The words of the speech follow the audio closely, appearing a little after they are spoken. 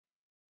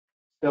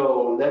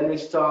So let me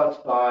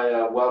start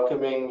by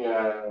welcoming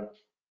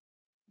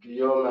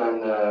Guillaume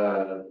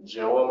and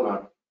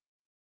Jerome,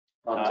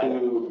 our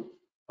two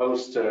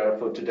hosts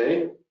for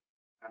today.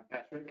 I'm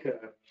Patrick.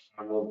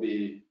 I will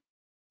be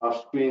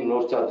off screen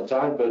most of the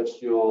time, but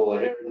you'll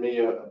hear me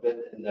a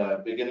bit in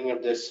the beginning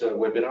of this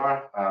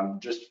webinar,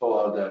 just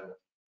for the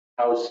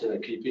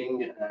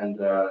housekeeping and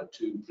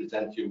to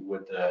present you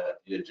with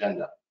the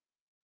agenda.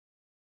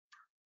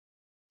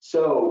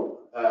 So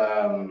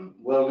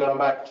we'll come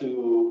back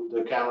to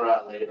the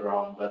camera later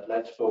on, but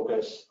let's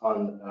focus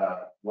on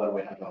what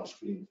we have on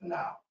screen for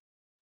now.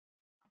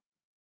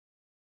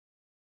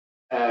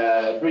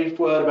 A brief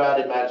word about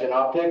Imagine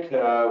Optic.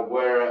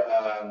 We're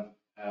a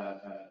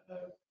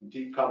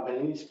boutique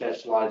company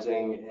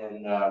specializing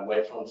in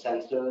wavefront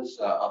sensors,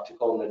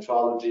 optical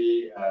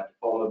metrology,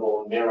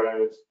 deformable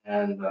mirrors,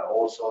 and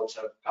all sorts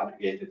of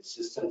complicated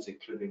systems,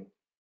 including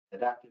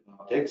adaptive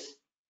optics.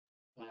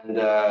 And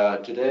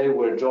today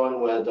we're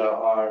joined with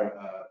our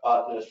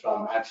partners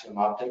from Axiom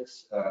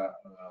Optics,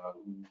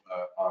 who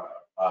are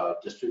a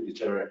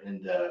distributor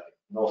in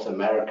North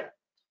America.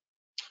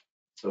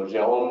 So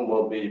Jerome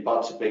will be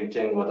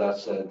participating with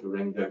us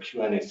during the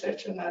Q&A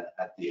session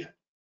at the end.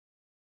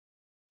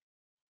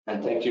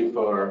 And thank you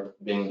for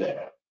being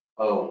there.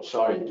 Oh,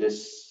 sorry,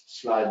 this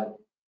slide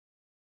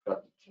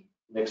got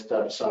mixed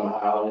up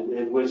somehow.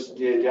 It was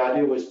the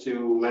idea was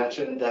to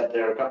mention that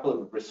there are a couple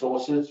of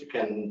resources you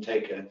can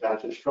take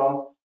advantage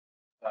from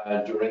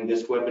during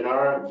this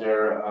webinar.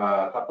 There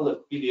are a couple of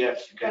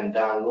PDFs you can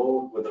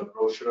download with a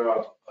brochure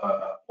of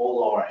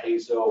all our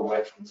HASO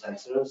wavefront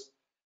sensors,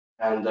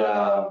 and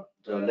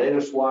the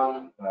latest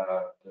one,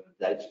 the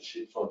data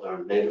sheet for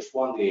the latest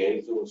one, the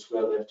HASO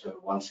Square Lift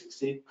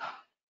 160,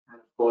 and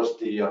of course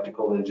the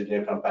Optical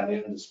Engineer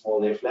Companion, the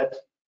small leaflet.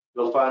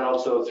 You'll find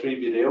also 3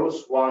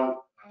 videos. One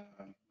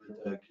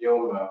with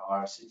Guillaume,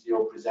 our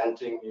CTO,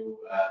 presenting you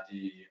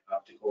the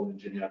Optical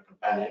Engineer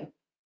Companion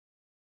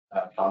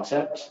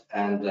concept,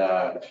 and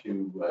a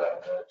few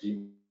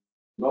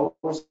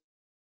demos.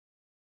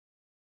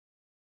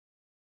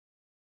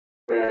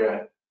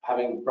 We're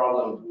having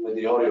problems with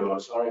the audio.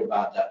 Sorry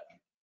about that.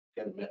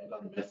 I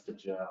got a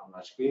message on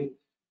my screen.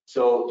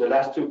 So the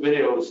last 2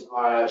 videos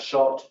are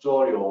short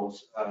tutorials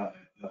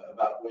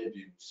about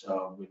Waveview,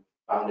 so we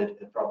found it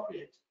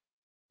appropriate.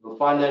 You'll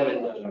find them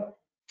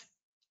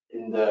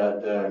in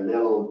the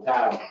little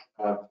tab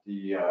of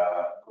the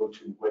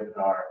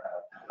GoToWebinar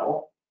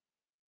panel.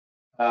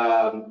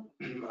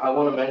 I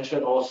want to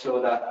mention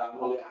also that I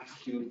will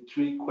ask you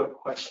 3 quick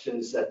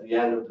questions at the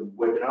end of the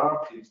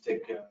webinar. Please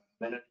take a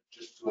minute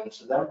just to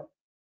answer them.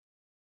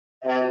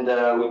 And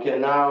we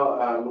can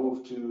now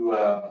move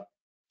to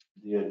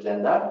the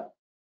agenda.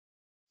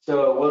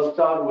 So we'll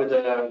start with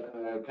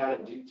a kind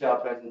of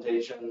detailed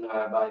presentation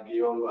by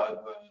Guillaume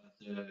of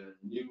the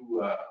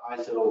new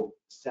ISO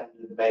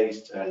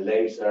standard-based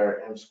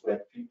laser M2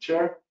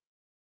 feature.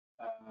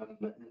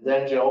 And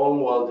then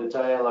Jerome will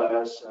detail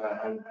us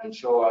and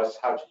show us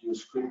how to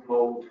use script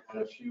mode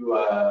and a few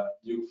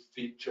new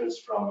features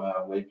from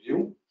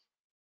Waveview.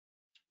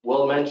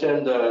 We'll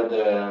mention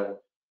the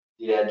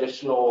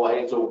additional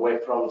HASO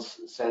wavefront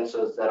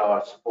sensors that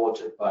are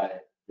supported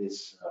by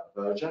this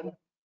version.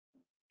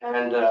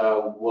 And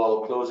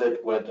we'll close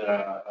it with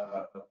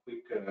a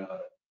quick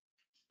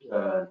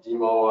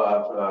demo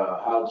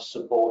of how the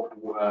support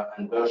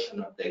and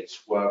version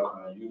updates work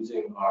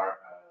using our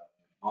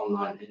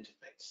online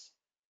interface.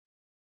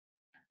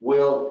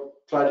 We'll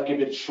try to keep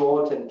it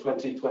short in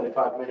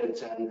 20-25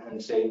 minutes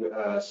and save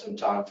some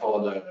time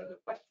for the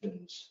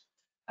questions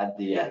at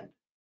the end.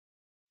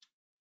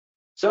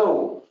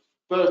 So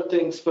first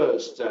things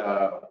first,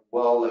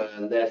 we'll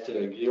let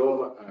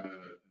Guillaume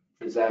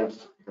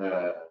present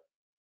the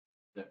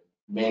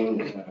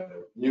main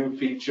new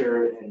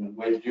feature in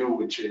Waveview,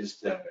 which is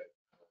the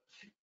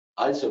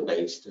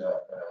ISO-based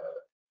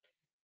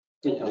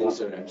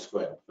laser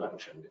M2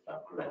 function, if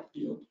I'm correct.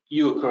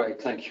 You're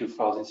correct. Thank you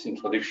for this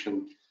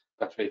introduction,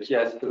 Patrick.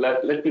 Yes,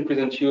 let me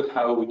present you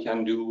how we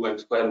can do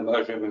M2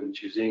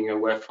 measurement using a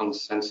wavefront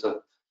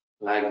sensor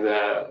like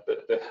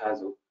the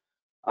HASO.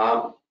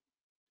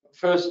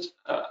 First,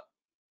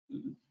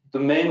 the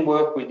main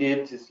work we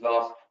did this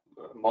last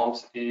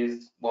month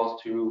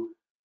was to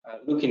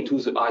look into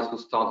the ISO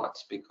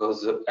standards,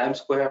 because the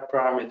M2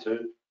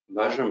 parameter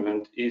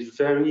measurement is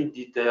very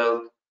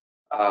detailed,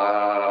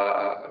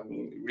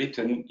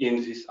 written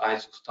in this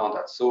ISO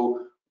standard.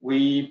 So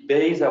we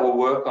base our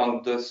work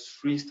on the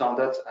 3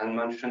 standards I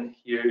mentioned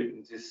here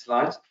in this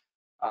slide.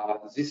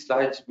 These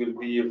slides will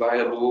be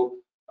available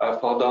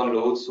for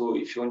download, so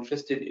if you're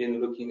interested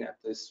in looking at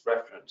this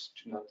reference,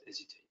 do not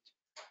hesitate.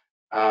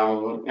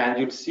 And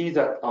you'll see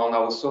that on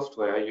our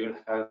software, you'll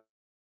have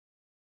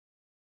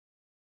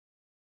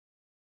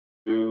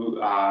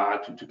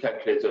to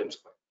calculate the M2.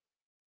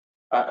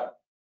 A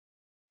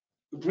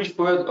brief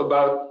word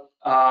about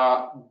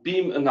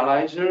beam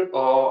analyzer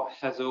or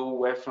HASO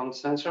wavefront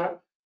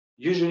sensor.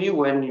 Usually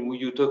when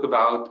you talk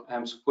about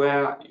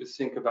M2, you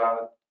think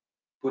about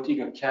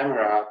putting a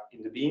camera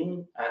in the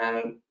beam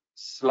and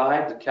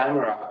slide the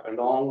camera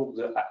along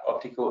the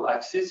optical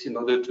axis in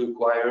order to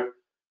acquire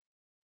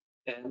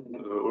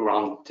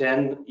around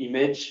 10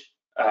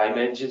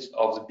 images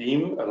of the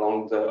beam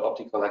along the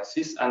optical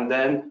axis, and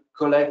then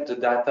collect the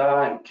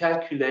data and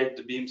calculate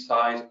the beam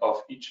size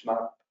of each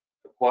map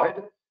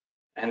acquired.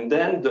 And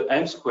then the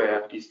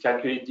M-square is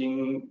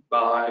calculating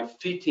by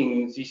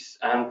fitting this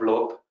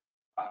envelope.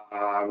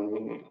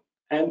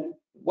 And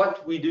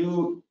what we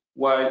do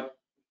while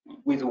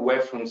with a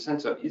wavefront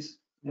sensor is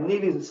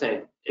nearly the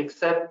same,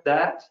 except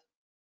that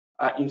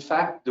in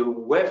fact the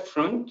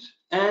wavefront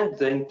and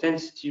the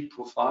intensity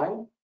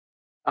profile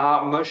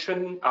are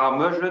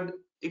measured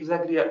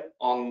exactly at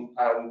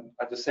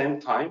the same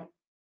time.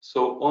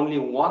 So only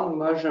one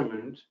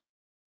measurement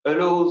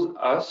allows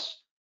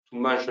us to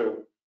measure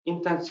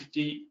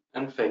intensity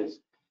and phase.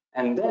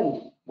 And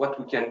then what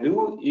we can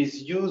do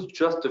is use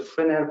just a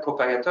Fresnel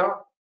propagator,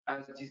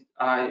 as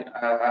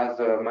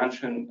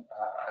mentioned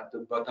at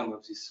the bottom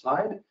of this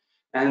slide.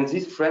 And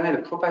these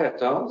Fresnel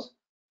propagators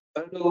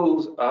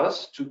allows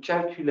us to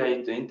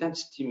calculate the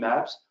intensity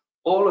maps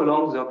all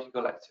along the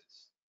optical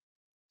axis.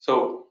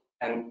 So,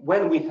 and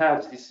when we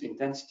have these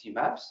intensity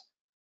maps,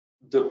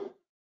 the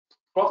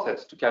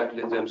process to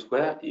calculate the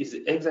M-square is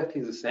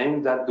exactly the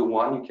same that the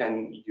one you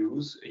can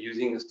use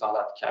using a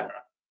standard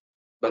camera.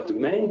 But the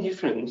main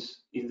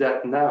difference is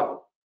that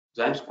now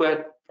the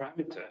M-square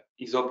parameter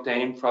is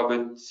obtained from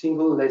a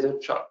single laser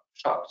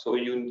shot. So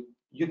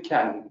you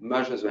can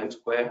measure the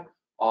M-square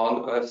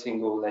on a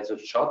single laser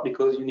shot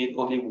because you need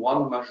only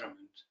one measurement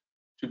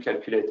to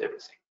calculate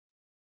everything.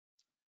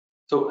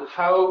 So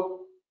how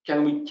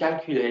can we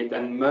calculate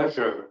and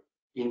measure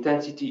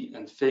intensity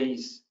and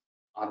phase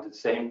at the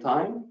same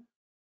time?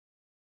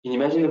 In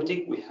Imagine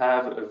Optic, we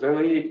have a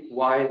very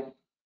wide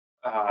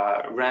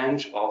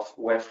range of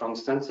wavefront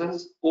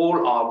sensors.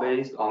 All are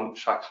based on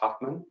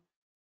Schack-Hartmann.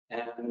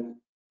 And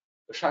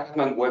a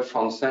Schack-Hartmann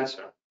wavefront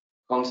sensor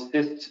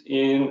consists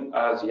in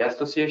the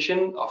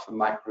association of a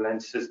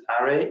microlenses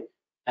array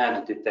and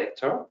a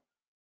detector.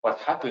 What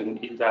happens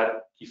is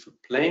that if a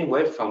plane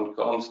wavefront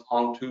comes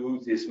onto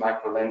this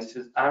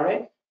microlenses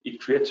array, it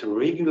creates a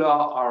regular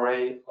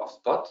array of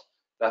spots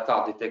that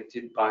are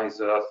detected by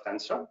the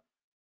sensor.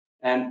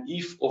 And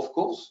if, of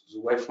course, the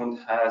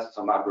wavefront has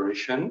some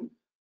aberration,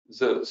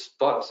 the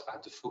spots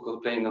at the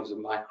focal plane of the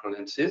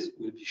microlenses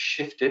will be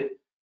shifted,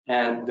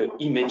 and the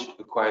image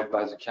acquired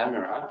by the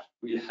camera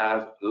will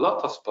have a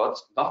lot of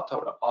spots not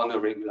on a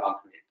regular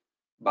grid.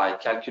 By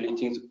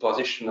calculating the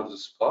position of the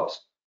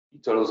spots,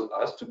 it allows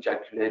us to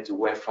calculate the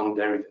wavefront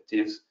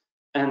derivatives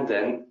and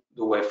then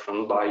the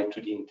wavefront by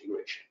 2D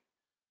integration.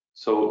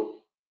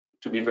 So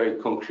to be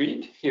very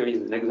concrete, here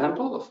is an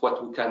example of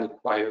what we can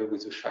acquire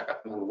with the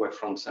Schack-Hartmann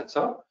wavefront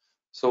sensor.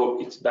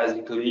 So it's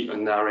basically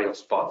an array of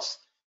spots,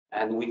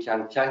 and we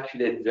can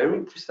calculate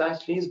very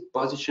precisely the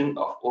position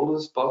of all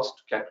the spots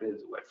to calculate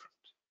the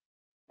wavefront.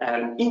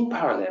 And in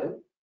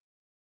parallel,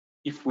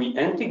 if we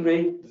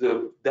integrate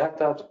the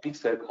data, the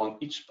pixel on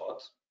each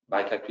spot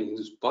by calculating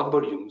the spot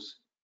volumes,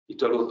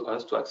 it allows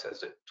us to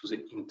access to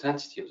the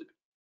intensity of the beam.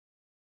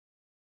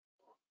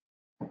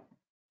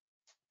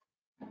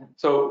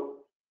 So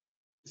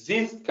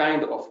these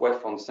kind of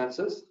wavefront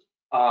sensors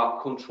are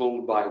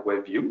controlled by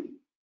Waveview,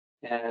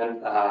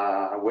 and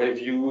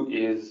Waveview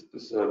is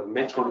the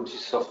metrology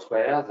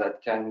software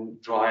that can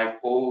drive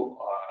all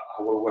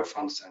our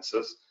wavefront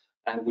sensors,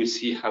 and we'll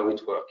see how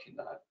it works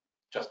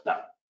just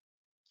now.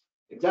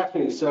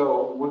 Exactly.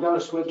 So we're going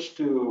to switch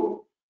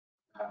to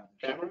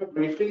camera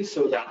briefly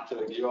so that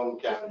Guillaume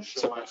can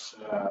show us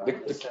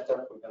the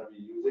setup we're going to be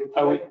using.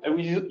 I will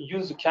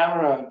use the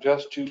camera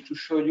just to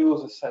show you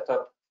the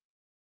setup.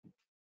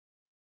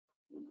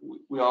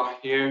 We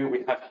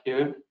have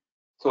here.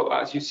 So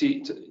as you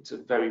see, it's a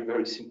very,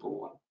 very simple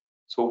one.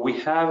 So we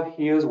have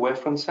here the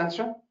wavefront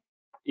sensor.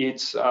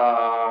 It's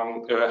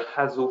a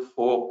HASO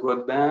 4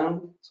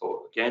 broadband.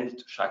 So again,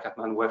 it's a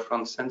Schack-Hartmann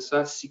wavefront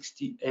sensor,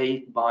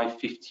 68 by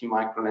 50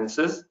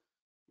 microlenses.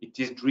 It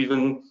is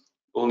driven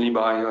only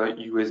by a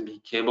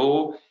USB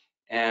cable,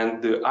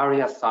 and the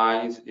area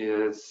size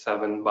is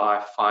 7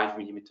 by 5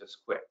 millimeters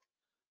squared.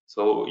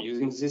 So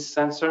using this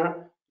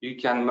sensor, you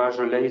can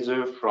measure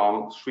laser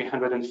from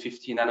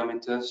 350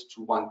 nanometers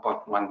to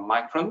 1.1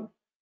 micron,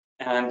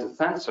 and the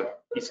sensor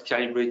is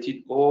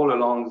calibrated all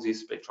along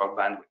this spectral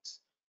bandwidth.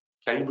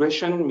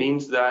 Calibration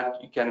means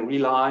that you can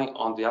rely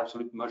on the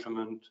absolute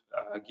measurement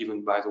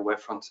given by the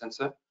wavefront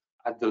sensor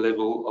at the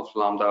level of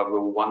lambda over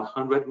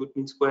 100 root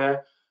mean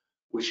square,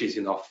 which is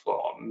enough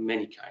for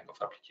many kinds of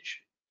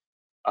applications.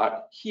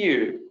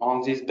 Here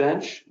on this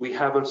bench, we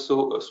have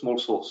also a small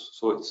source.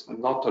 So it's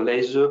not a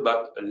laser,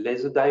 but a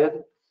laser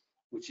diode,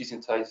 which is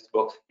inside this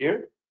box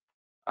here.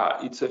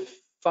 It's a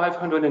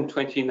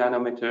 520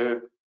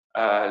 nanometer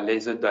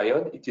laser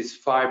diode. It is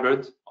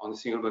fibered on a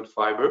single bond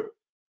fiber.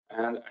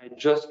 And I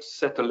just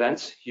set a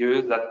lens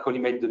here that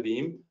collimates the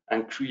beam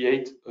and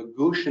create a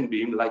Gaussian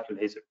beam like a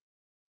laser.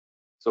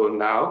 So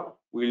now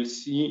we'll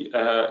see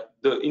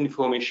the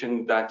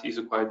information that is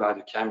acquired by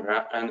the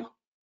camera and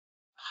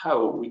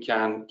how we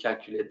can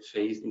calculate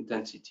phase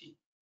intensity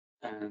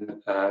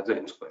and the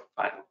M square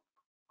final.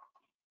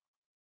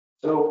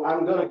 So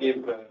I'm going to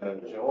give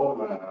Jerome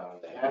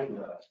the hand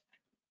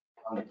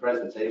on the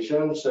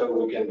presentation,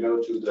 so we can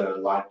go to the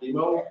live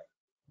demo.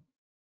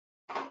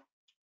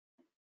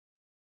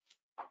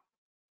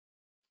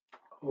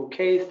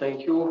 Okay,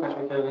 thank you,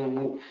 Patrick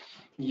and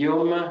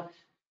Guillaume.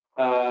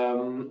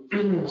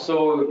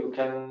 So you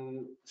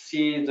can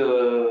see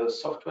the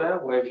software,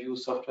 Waveview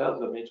software,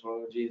 the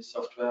metrology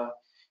software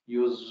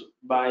used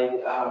by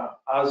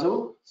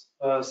HASO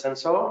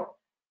sensor.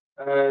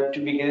 To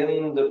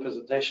begin the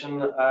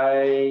presentation,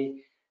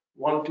 I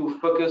want to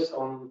focus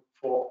on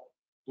four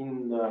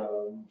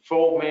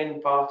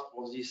main parts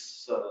of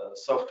this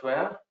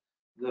software.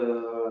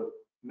 The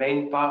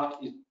main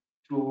part is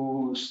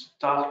to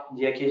start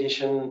the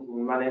acquisition,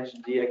 manage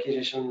the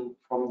acquisition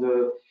from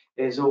the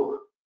HASO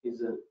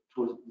is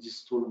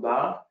this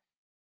toolbar.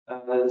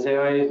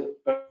 There is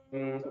a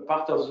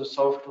part of the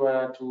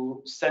software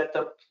to set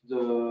up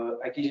the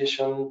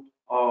acquisition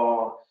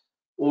or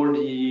all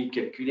the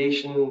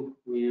calculation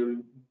we'll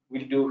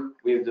do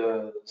with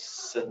the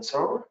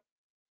sensor.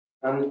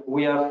 And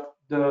we have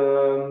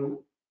the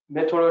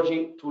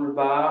metrology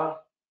toolbar,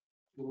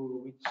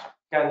 which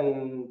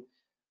can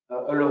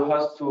allow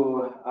us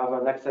to have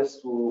an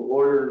access to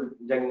all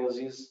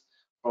diagnoses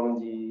from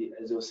the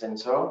HASO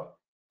sensor.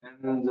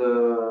 And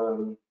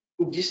the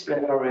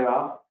display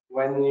area,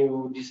 when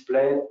you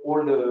display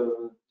all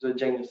the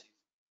diagnoses.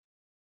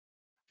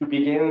 To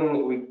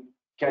begin, we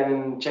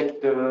can check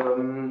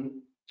the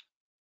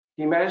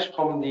image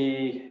from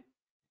the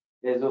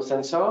HASO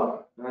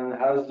sensor, and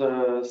as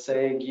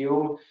say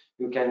Guillaume,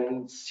 you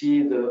can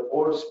see the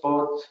old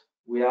spot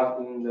we have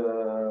in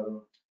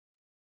the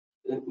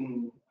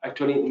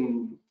actually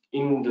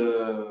in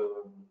the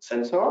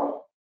sensor.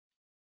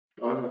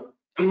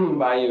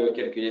 By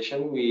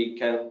calculation, we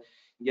can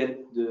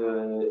get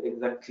the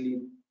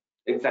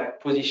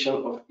exact position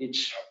of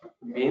each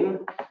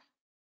bin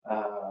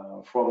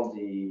from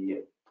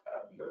the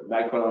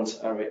microlens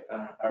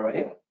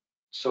array.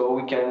 So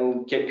we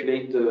can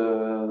calculate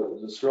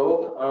the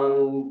slope,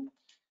 and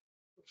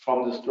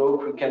from the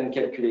slope we can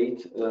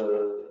calculate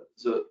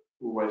the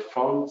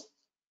wavefront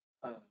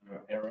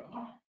error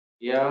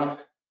here.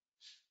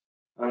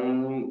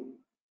 And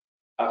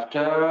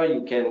after,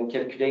 you can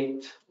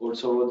calculate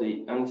also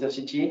the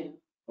intensity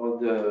of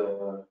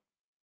the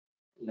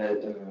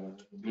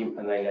beam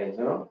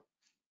analyzer,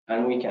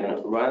 and we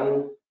can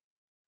run,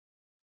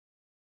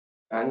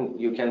 and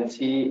you can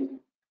see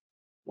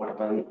what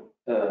happened.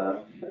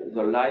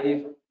 The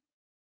live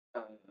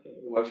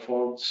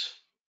wavefront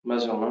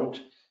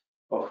measurement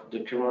of the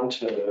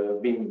current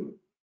beam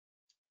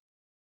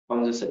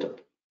on the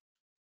setup.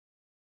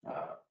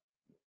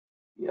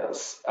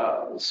 Yes,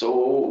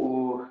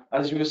 so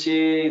as you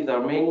see, there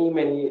are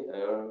many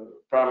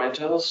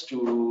parameters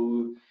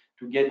to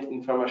get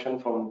information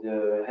from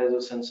the HASO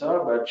sensor,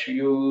 but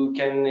you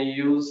can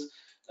use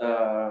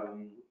a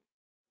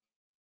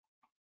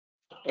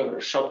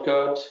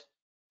shortcut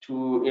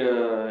to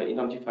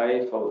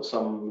identify for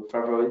some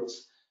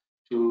favorites,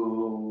 to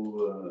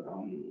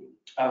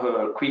have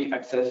a quick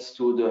access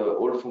to the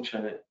all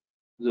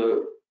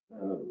the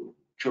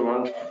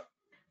current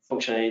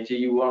functionality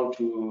you want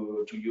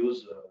to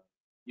use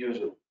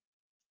usually.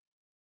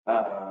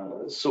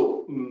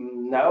 So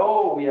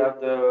now we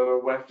have the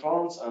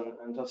wavefronts and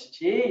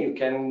intensity. You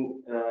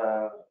can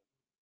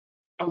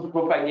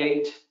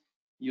propagate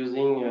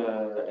using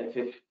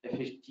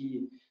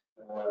FFT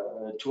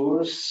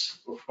tools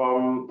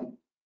from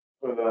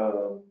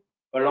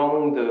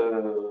along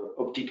the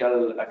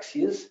optical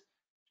axis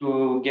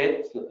to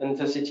get the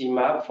intensity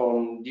map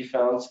from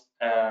different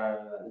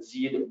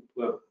Z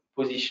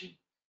position,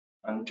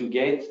 and to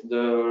get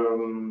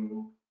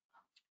the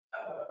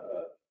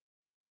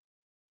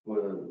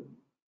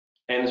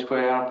n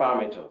square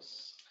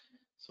parameters.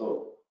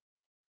 So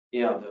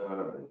here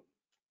the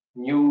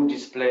new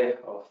display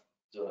of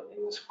the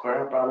n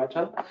square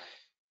parameter.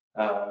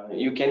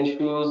 You can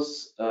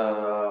choose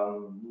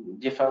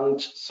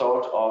different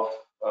sort of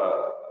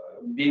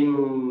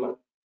beam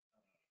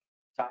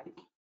type.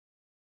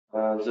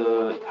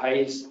 The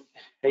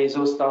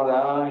HASO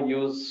standard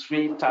use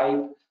 3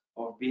 types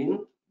of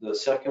beam: the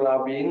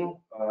circular beam,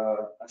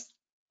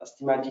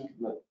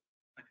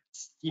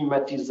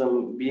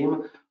 astigmatism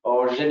beam,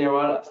 or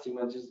general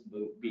astigmatism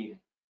beam.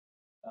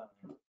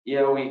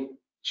 Here we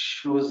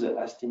choose the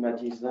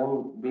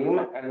astigmatism beam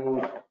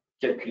and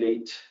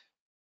calculate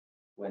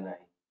when I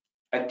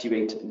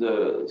activate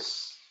the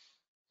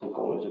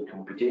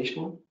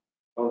computation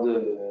of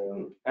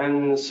the,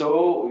 and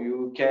so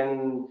you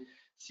can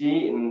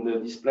see in the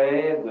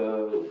display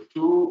the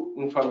two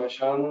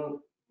information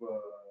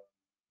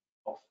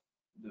of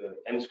the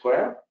m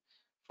square.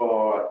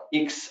 For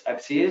x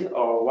axis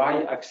or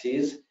y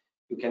axis,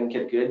 you can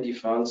calculate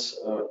different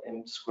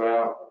m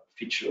square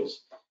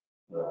features,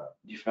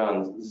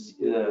 different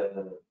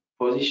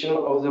position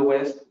of the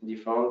west,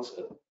 different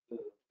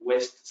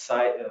west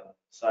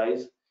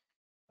size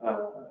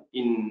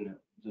in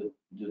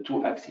the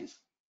two axes.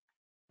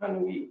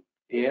 And we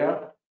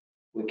here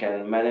we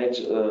can manage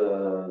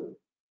the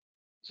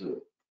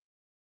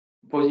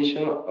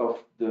position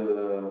of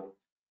the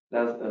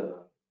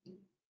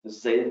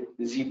Z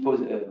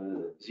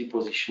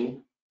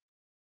position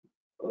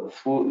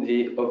through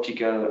the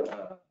optical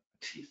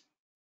axis.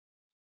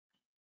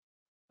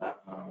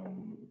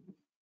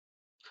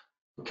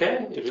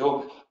 Okay,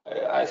 Jerome,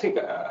 I think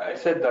I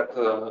said that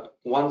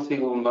one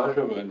single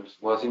measurement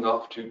was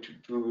enough to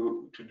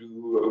do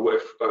M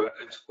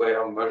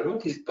square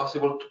measurement. Is it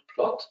possible to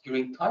plot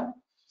during time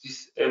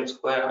this M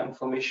square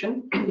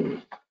information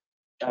to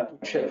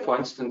check, for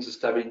instance, the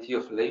stability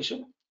of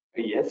laser?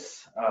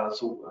 Yes,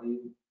 so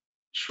I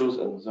choose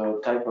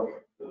the type of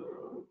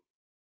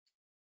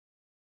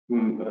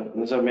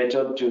the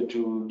method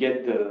to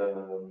get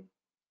the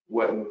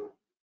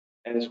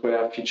M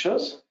square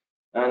features,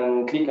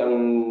 and click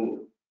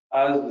on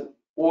as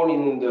all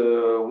in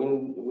the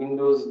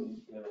Windows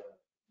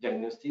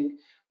diagnostic.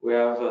 We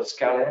have a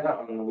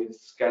scalar, and with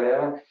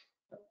scalar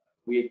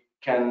we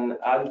can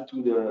add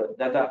to the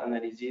data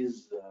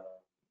analysis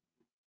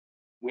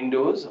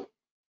windows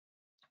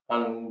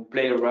and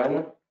play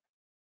run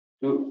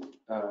to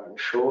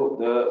show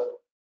the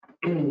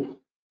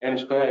M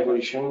square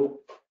evolution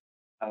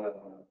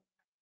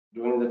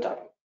during the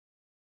time.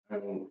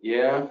 And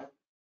here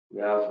we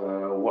have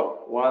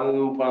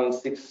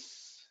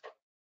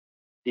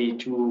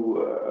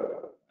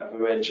 1.62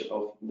 average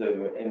of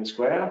the M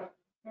square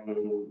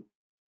and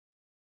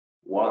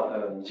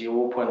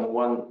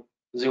 0.01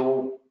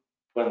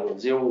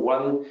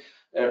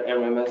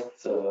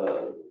 RMS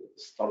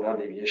standard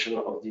deviation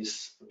of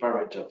these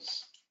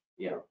parameters.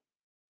 Yeah.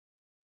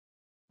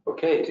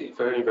 Okay,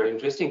 very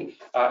interesting.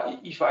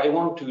 If I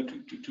want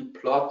to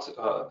plot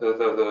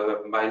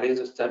my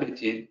laser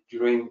stability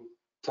during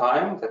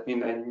time, that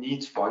means I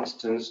need, for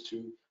instance,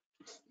 to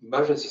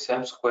measure this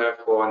M square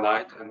for a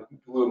night and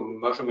do a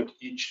measurement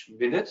each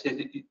minute.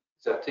 Is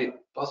that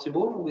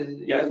possible with,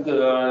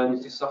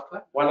 with this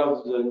software? One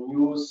of the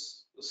new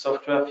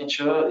software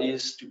feature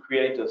is to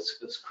create a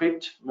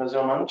script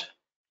measurement.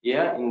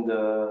 Here in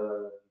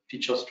the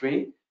features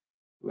tree,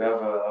 we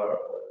have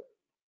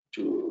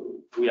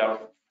we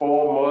have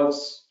 4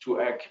 modes to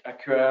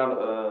acquire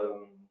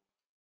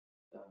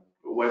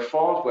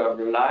wavefront. We have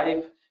the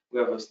live, we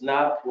have a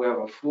snap, we have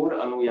a full,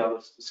 and we have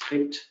a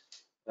script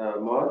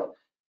mode.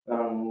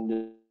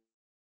 And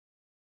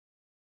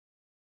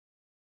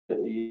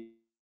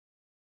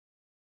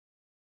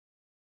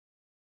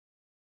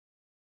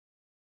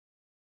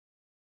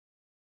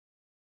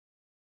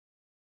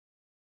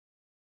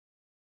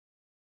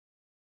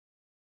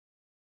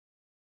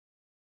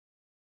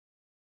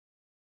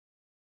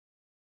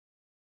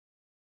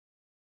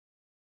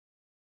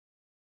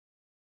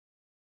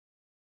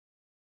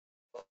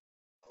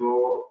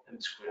M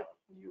square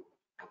view.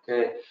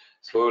 Okay,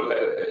 so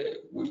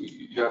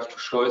you have to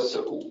show us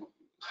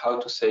how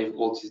to save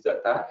all this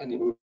data,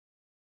 and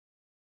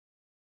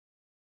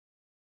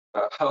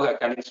how I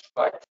can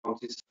extract from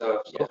this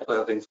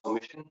software the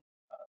information.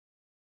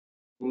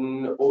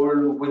 In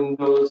all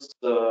Windows,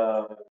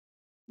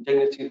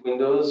 diagnostic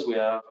Windows, we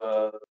have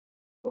a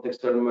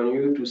contextual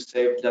menu to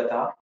save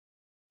data.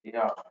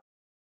 Yeah.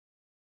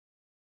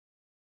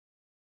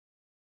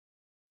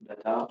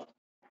 Data,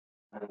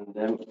 and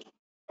then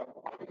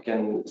you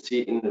can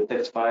see in the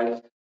text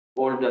file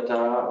all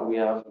data we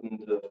have in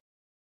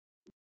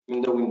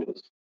the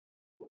Windows.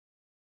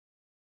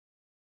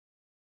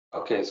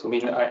 Okay, so I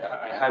mean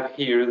I have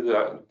here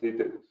the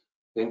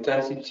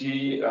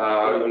intensity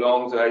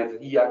along the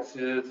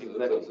z-axis,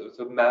 exactly.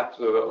 the map.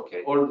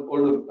 Okay. All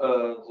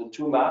the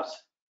 2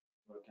 maps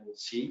you can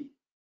see,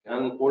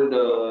 and all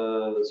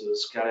the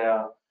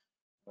scalar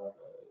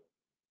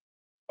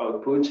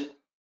output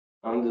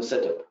and the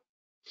setup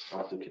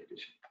of the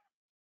calculation.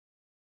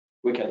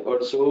 We can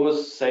also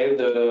save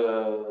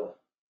the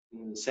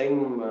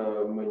same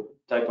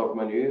type of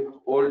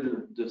menu all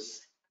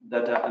this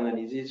data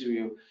analysis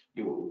you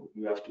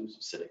have to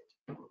select.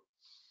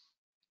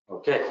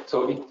 Okay,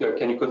 so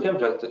can you confirm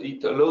that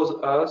it allows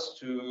us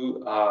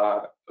to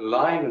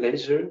align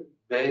laser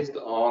based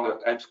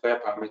on M square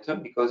parameter,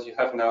 because you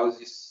have now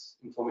this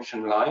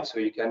information line, so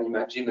you can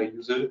imagine a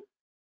user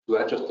to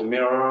adjust a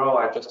mirror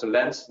or adjust a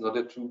lens in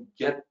order to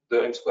get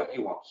the M square he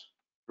wants.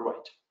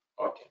 Right.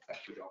 Okay,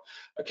 thank you, John.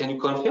 Can you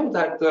confirm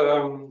that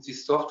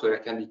this software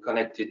can be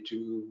connected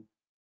to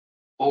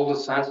all the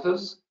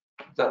sensors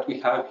that we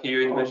have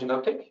here in Imagine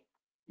Optic?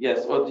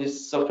 Yes, well,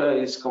 this software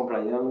is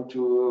compliant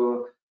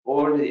to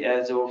all the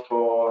HASO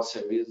for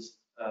series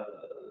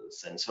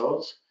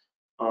sensors,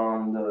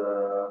 on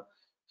the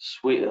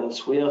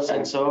SWIR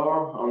sensor,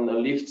 on the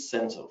lift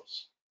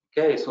sensors.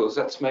 Okay, so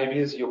that's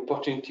maybe the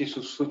opportunity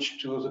to switch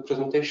to the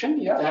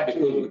presentation. Yeah,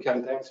 actually, we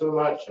can. Thanks so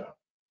much.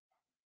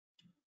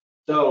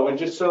 So we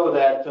just saw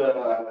that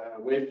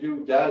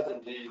Waveview does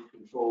indeed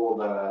control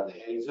the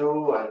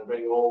HASO and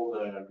bring all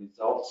the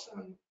results,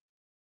 and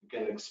you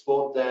can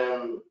export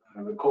them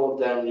and record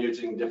them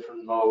using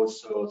different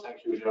modes. So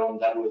thank you, Jerome.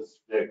 That was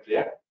very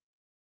clear.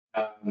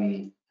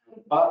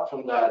 Apart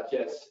from that,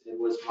 yes, it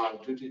was my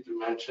duty to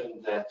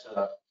mention that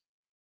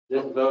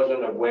this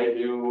version of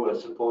Waveview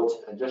supports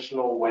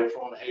additional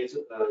wavefront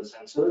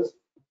sensors.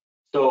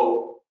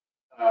 So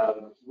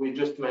we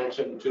just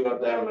mentioned two of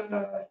them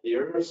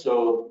here.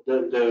 So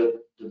the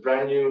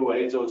brand new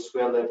HASO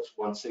Square Lift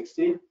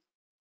 160,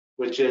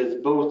 which is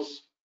both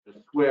a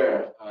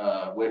square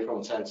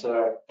wavefront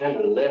sensor and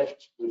a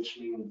lift, which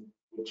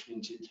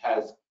means it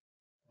has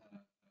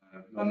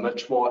a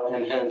much more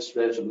enhanced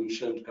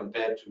resolution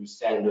compared to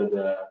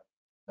standard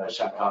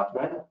Sharp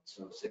hardware,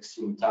 so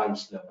 16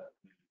 times the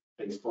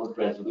facepoint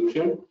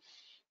resolution.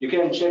 You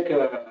can check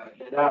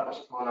it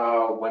out on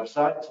our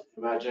website,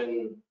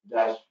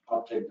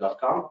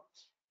 imagine-optic.com.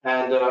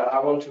 And I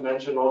want to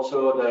mention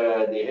also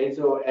the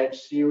HASO Edge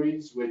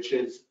series, which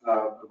is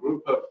a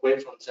group of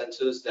wavefront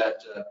sensors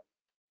that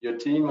your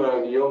team,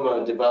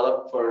 Guillaume,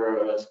 developed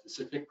for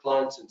specific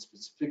clients and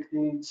specific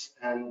needs,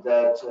 and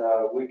that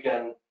we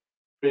can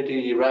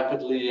pretty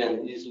rapidly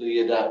and easily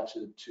adapt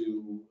to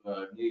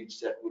needs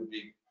that would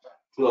be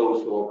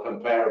close or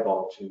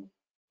comparable to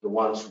the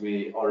ones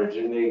we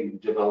originally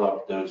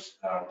developed those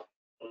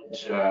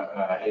Edge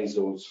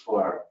HASOs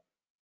for.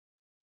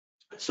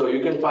 So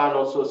you can find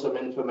also some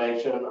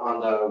information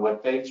on the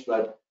webpage,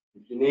 but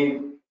if you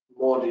need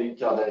more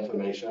detailed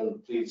information,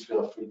 please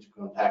feel free to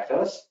contact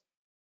us.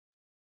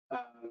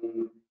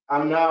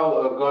 I'm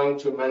now going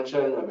to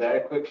mention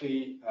very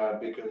quickly,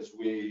 because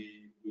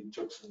we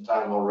took some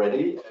time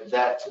already,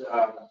 that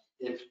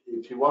if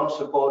you want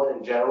support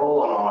in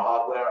general on our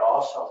hardware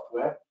or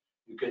software,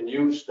 you can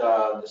use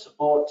the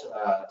support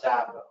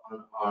tab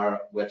on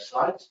our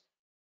website.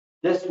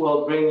 This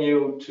will bring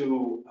you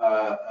to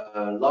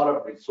a lot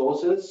of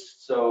resources,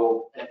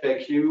 so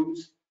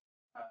FAQs,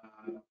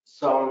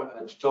 some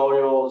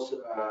tutorials,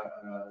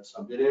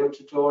 some video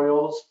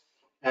tutorials,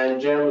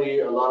 and generally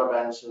a lot of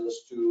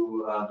answers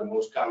to the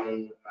most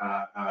common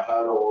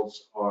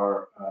hurdles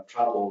or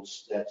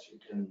troubles that you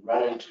can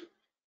run into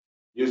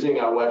using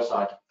our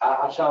website.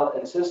 I shall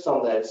insist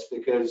on this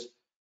because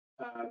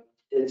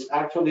it's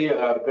actually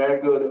a very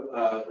good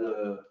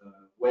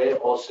way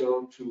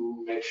also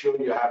to make sure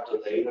you have the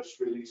latest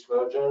release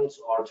versions,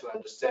 or to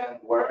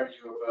understand where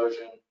your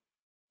version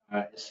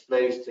is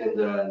placed in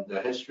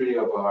the history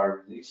of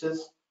our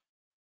releases.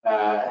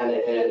 And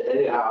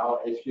anyhow,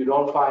 if you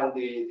don't find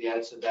the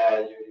answer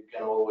there, you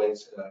can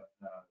always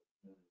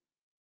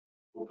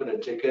open a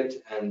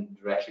ticket and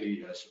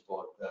directly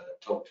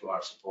talk to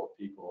our support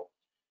people.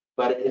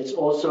 But it's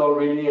also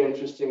really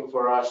interesting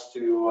for us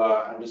to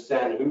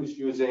understand who's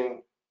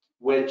using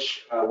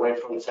which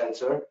wavefront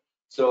sensor,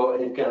 so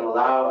it can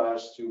allow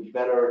us to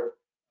better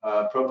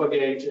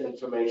propagate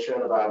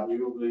information about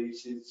new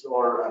releases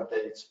or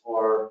updates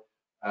or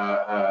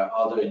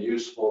other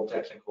useful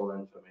technical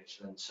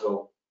information.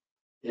 So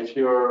if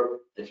you're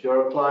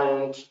a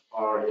client,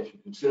 or if you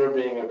consider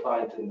being a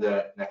client in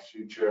the next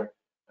future,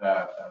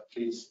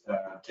 please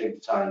take the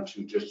time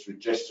to just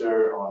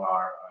register on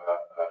our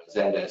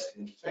Zendesk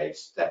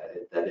interface.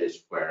 That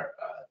is where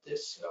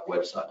this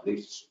website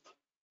leads.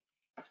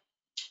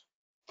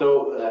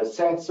 So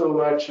thanks so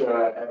much,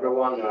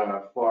 everyone,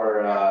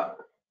 for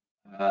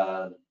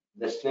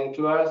listening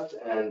to us,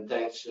 and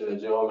thanks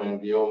Jerome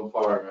and Guillaume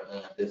for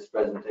this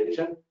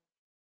presentation.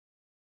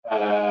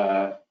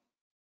 And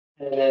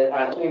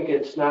I think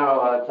it's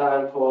now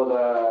time for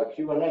the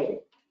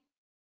Q&A.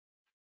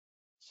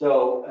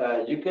 So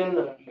you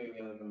can,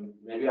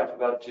 maybe I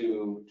forgot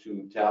to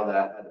tell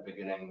that at the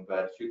beginning,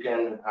 but you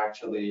can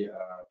actually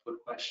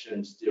put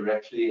questions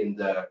directly in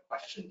the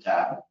question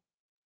tab.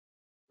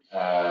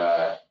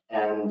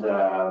 And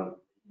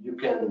you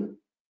can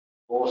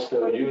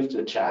also use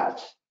the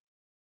chat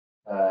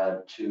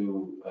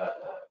to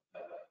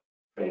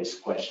raise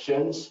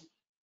questions.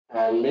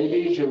 And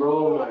maybe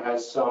Jerome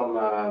has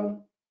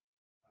some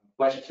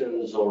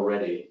questions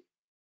already.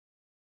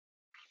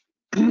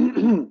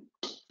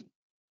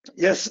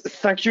 Yes,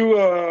 thank you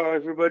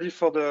everybody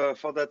for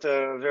that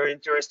very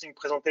interesting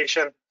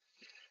presentation.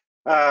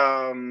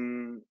 I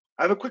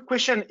have a quick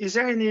question. Is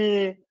there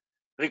any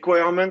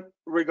requirement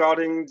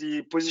regarding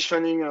the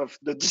positioning of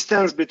the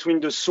distance between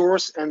the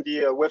source and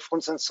the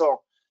wavefront sensor?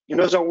 In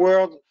other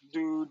words,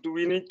 do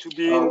we need to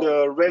be in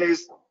the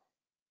relays?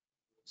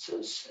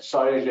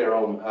 Sorry,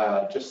 Jerome,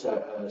 just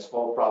a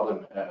small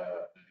problem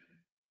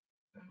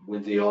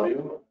with the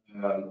audio.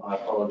 I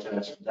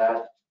apologize for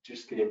that.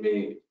 Just give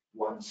me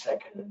 1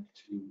 second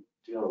to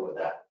deal with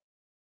that.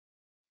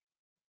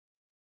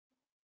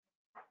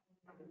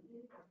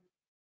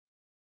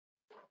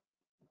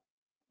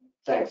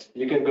 Thanks.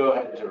 You can go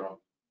ahead, Jerome.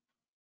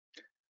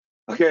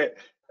 Okay.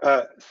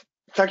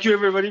 Thank you,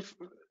 everybody.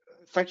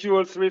 Thank you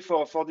all three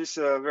for this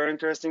very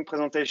interesting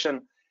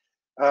presentation.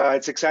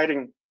 It's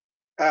exciting.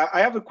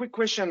 I have a quick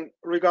question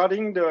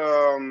regarding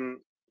the,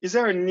 is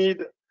there a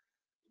need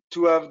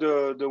to have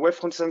the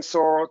wavefront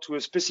sensor to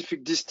a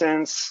specific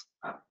distance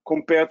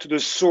compared to the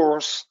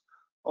source?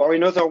 Or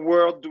in other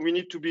words, do we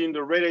need to be in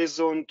the relay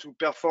zone to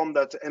perform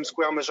that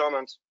M-square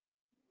measurement?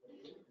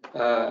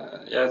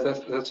 Yeah,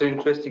 that's an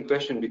interesting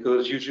question,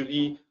 because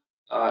usually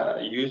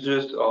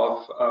users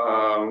of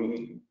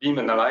beam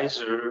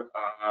analyzer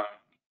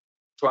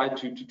try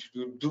to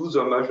do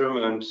the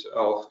measurement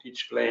of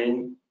each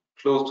plane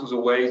close to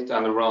the waist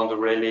and around the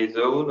relay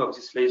zone of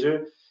this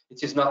laser.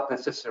 It is not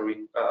necessary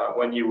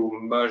when you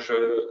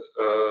measure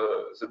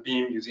the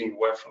beam using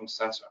wavefront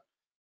sensor.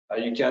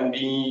 You can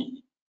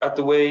be at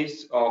the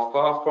waist or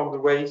far from the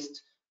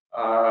waist.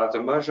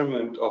 The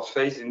measurement of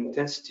phase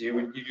intensity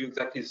will give you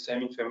exactly the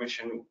same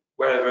information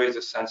wherever is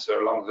a sensor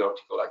along the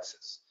optical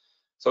axis.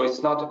 So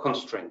it's not a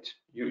constraint.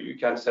 You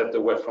can set the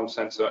wavefront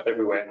sensor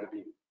everywhere in the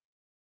beam.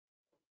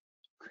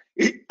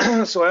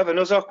 So I have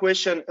another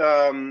question.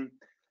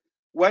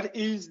 What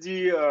is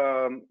the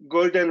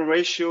golden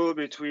ratio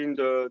between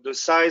the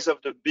size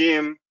of the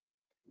beam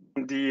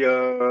and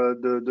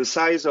the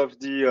size of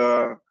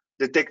the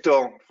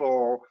detector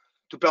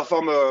to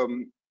perform a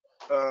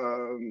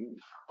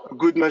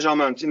good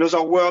measurement? In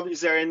other words,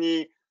 is there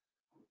any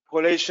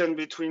relation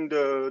between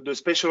the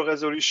spatial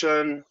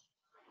resolution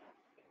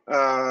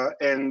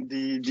and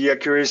the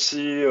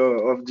accuracy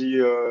of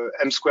the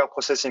M-square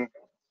processing?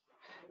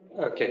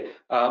 Okay.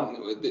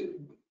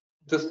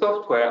 The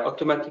software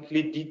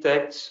automatically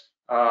detects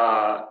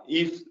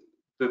if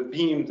the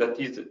beam that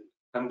is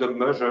under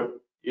measure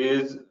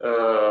is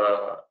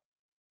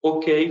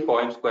okay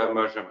for M-square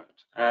measurement.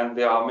 And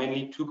there are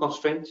mainly two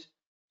constraints.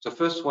 The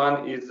first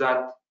one is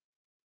that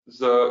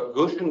the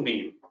Gaussian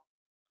beam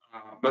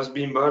must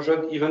be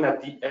measured even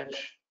at the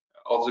edge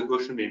of the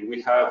Gaussian beam.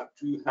 We have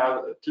to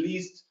have at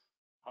least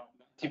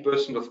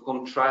 90% of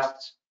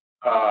contrast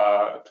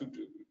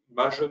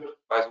measured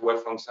by the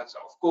wavefront sensor.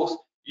 Of course,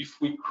 if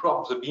we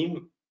crop the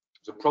beam,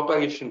 the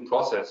propagation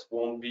process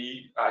won't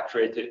be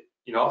accurate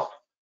enough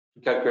to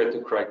calculate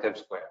the correct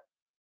M-square.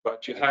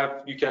 But you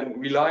can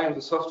rely on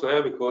the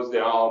software because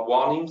there are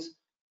warnings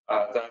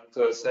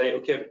that say,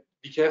 okay,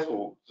 be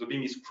careful, the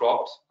beam is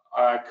cropped.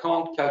 I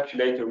can't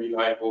calculate a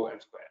reliable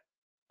M-square.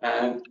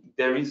 And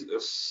there is a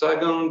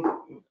second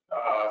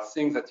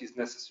thing that is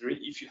necessary.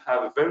 If you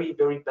have a very,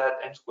 very bad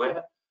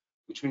M-square,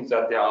 which means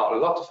that there are a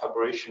lot of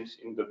aberrations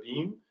in the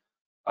beam,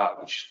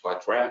 which is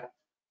quite rare,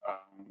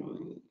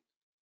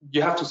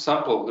 you have to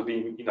sample the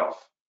beam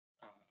enough.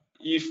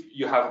 If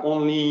you have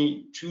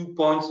only 2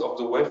 points of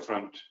the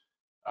wavefront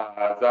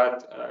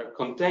that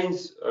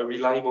contains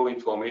reliable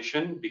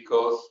information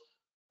because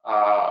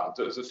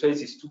the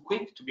phase is too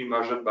quick to be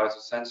measured by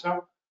the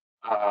sensor,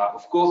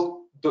 of course,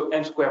 the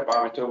M-square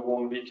parameter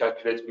won't be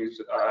calculated with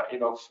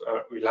enough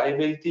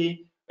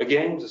reliability.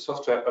 Again, the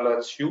software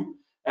alerts you,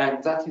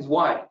 and that is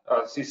why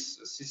this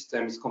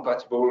system is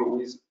compatible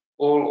with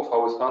all of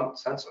our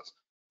sensors.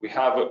 We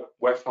have a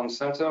wavefront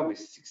sensor with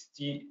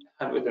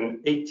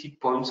 180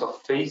 points of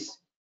phase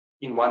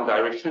in one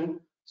direction.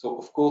 So,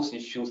 of course,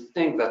 if you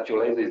think that your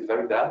laser is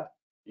very bad,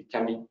 it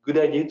can be a good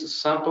idea to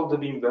sample the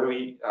beam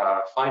very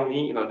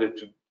finely in order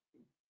to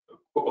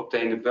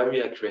obtain a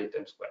very accurate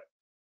M-square.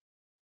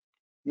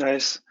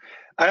 Nice.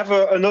 I have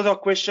another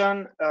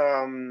question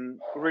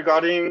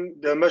regarding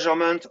the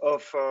measurement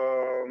of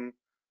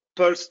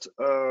pulse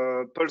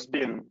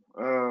beam,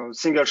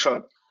 single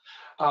shot.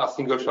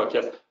 Single shot,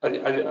 yes.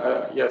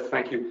 Yes,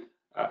 thank you.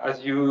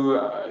 As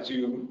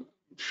you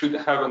should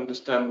have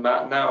understand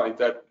now, is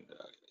that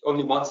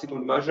only one single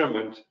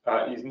measurement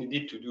is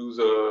needed to do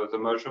the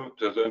measurement,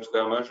 the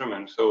M-square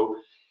measurement. So,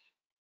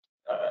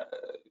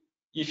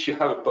 if you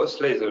have a pulse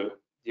laser,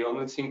 the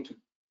only thing to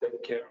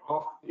take care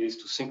of is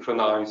to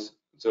synchronize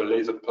the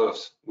laser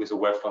pulse with a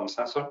wavefront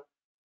sensor.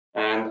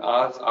 And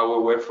as our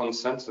wavefront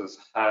sensors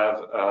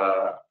have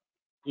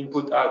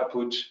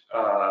input-output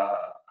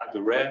at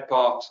the rear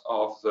part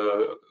of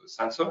the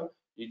sensor,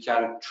 you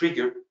can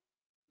trigger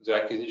the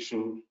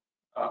acquisition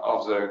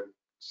of the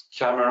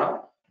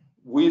camera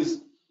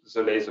with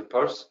the laser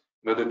pulse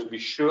in order to be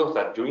sure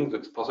that during the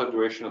exposure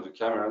duration of the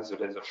camera, the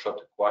laser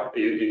shot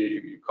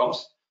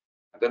comes.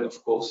 And then,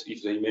 of course,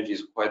 if the image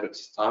is required at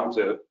this time,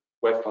 the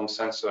wavefront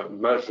sensor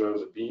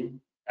measures the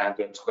beam and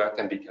the M-square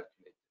can be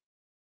calculated.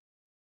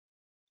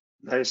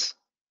 Nice.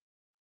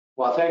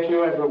 Well, thank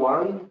you,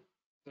 everyone.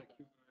 Thank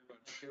you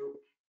very much.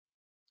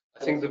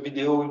 I think the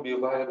video will be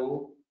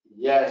available.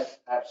 Yes,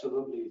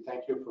 absolutely.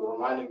 Thank you for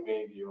reminding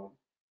me, Guillaume.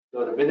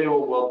 So the video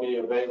will be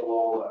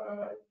available in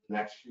the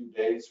next few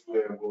days,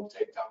 where we'll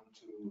take time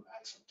to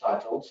add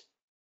subtitles.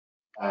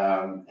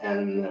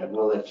 And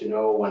we'll let you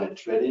know when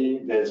it's ready.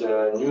 There's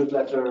a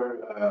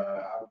newsletter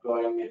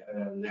outgoing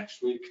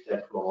next week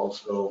that will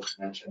also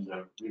mention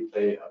the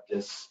replay of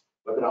this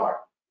webinar.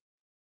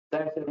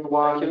 Thanks,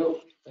 everyone. Thank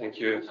you. Thank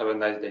you. Have a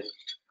nice day.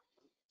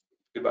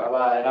 Goodbye.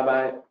 Bye-bye.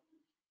 Bye-bye.